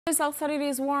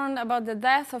Authorities warned about the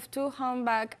death of 2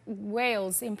 humpback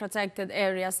whales in protected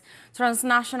areas.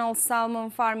 Transnational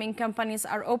salmon farming companies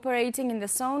are operating in the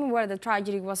zone where the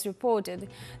tragedy was reported.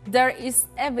 There is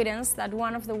evidence that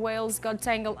one of the whales got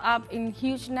tangled up in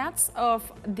huge nets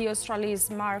of the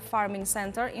Australia's Mar Farming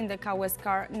Centre in the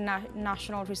Kaweskar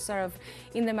National Reserve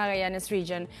in the Magallanes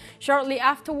region. Shortly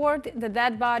afterward, the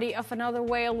dead body of another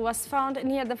whale was found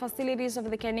near the facilities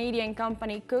of the Canadian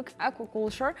company Cook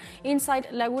Aquaculture inside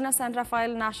Laguna San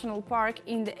Rafael National Park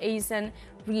in the Aysén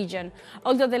region.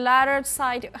 Although the latter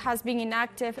site has been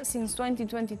inactive since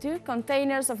 2022,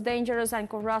 containers of dangerous and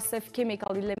corrosive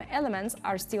chemical elements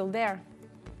are still there.